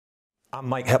I'm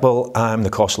Mike Heppel, I'm the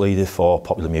course leader for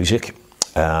Popular Music.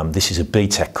 This is a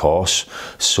BTEC course,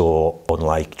 so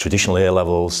unlike traditional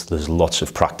A-levels, there's lots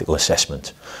of practical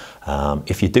assessment.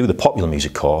 If you do the Popular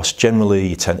Music course, generally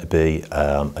you tend to be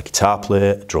a guitar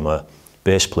player, a drummer,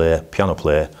 bass player, piano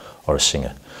player or a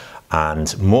singer.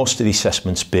 And most of the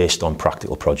assessment's based on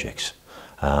practical projects.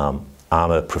 I'm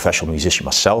a professional musician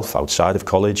myself outside of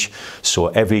college, so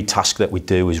every task that we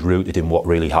do is rooted in what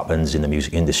really happens in the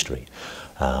music industry.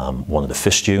 One of the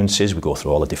first students is we go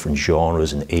through all the different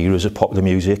genres and eras of popular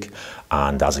music,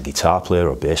 and as a guitar player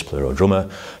or bass player or drummer,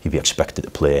 you'd be expected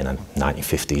to play in a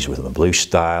 1950s rhythm and blues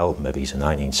style, maybe it's a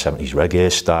 1970s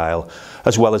reggae style,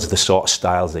 as well as the sort of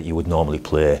styles that you would normally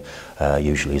play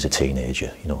usually as a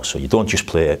teenager. So you don't just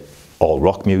play all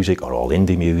rock music or all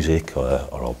indie music or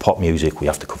all pop music. We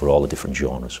have to cover all the different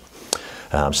genres.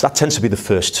 So that tends to be the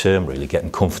first term, really,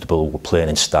 getting comfortable with playing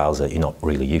in styles that you're not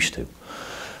really used to.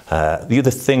 The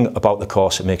other thing about the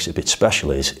course that makes it a bit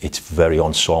special is it's very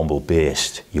ensemble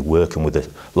based. You're working with a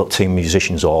little team of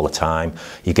musicians all the time.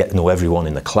 You get to know everyone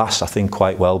in the class, I think,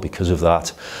 quite well because of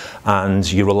that.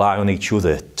 And you rely on each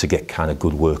other to get kind of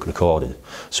good work recorded.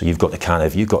 So you've got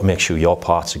to make sure your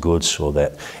parts are good so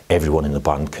that everyone in the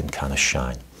band can kind of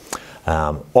shine.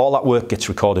 All that work gets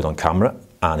recorded on camera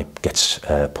and it gets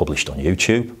published on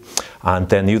YouTube. And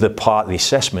then the other part of the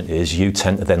assessment is you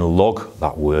tend to then log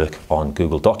that work on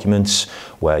Google Documents,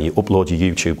 where you upload your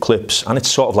YouTube clips, and it's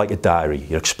sort of like a diary.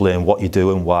 You explain what you're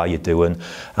doing, why you're doing,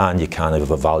 and you kind of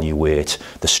evaluate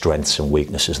the strengths and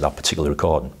weaknesses of that particular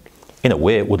recording. In a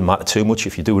way, it wouldn't matter too much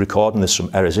if you do a recording, there's some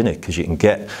errors in it, because you can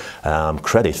get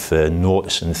credit for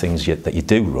noticing the things that you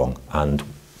do wrong and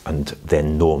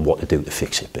then knowing what to do to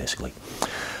fix it, basically.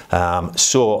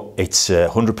 So it's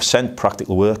 100%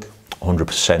 practical work,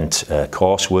 100%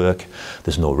 coursework,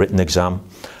 there's no written exam,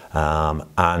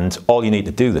 and all you need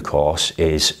to do the course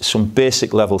is some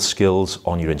basic level skills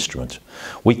on your instrument.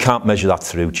 We can't measure that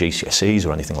through GCSEs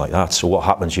or anything like that, so what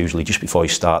happens usually just before you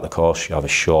start the course, you have a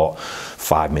short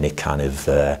 5-minute kind of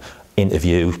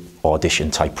interview,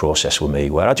 audition type process with me,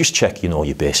 where I just check,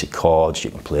 your basic chords, you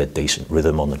can play a decent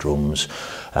rhythm on the drums,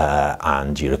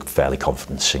 and you're a fairly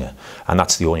confident singer. And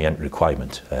that's the only entry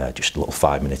requirement, just a little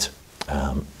 5-minute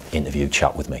interview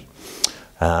chat with me.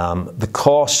 The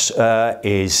course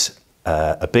is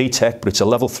a BTEC, but it's a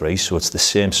level 3, so it's the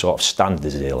same sort of standard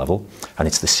as A-level, and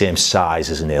it's the same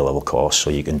size as an A-level course, so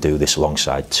you can do this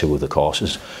alongside 2 other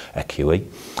courses at QE.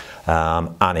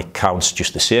 And it counts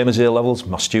just the same as A-levels.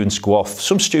 My students go off,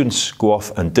 some students go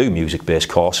off and do music-based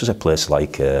courses at places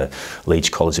like Leeds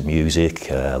College of Music,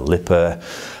 LIPA,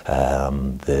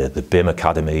 the BIM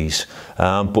academies,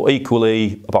 but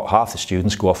equally about half the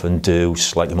students go off and do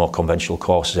slightly more conventional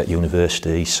courses at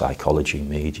university, psychology,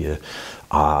 media,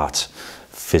 art,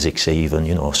 physics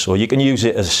even, so you can use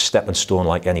it as a stepping stone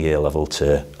like any A-level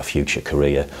to a future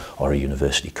career or a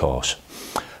university course.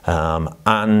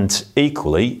 And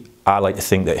equally, I like to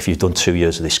think that if you've done 2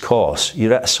 years of this course,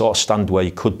 you're at a sort of stand where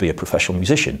you could be a professional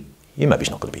musician. You maybe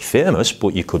not going to be famous,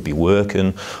 but you could be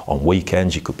working on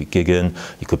weekends, you could be gigging,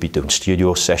 you could be doing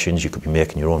studio sessions, you could be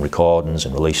making your own recordings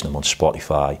and releasing them on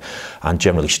Spotify. And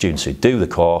generally students who do the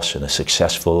course and are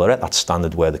successful are at that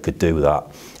standard where they could do that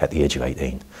at the age of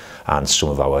 18. And some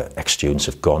of our ex-students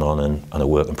have gone on and are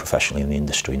working professionally in the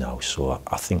industry now. So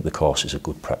I think the course is a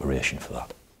good preparation for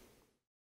that.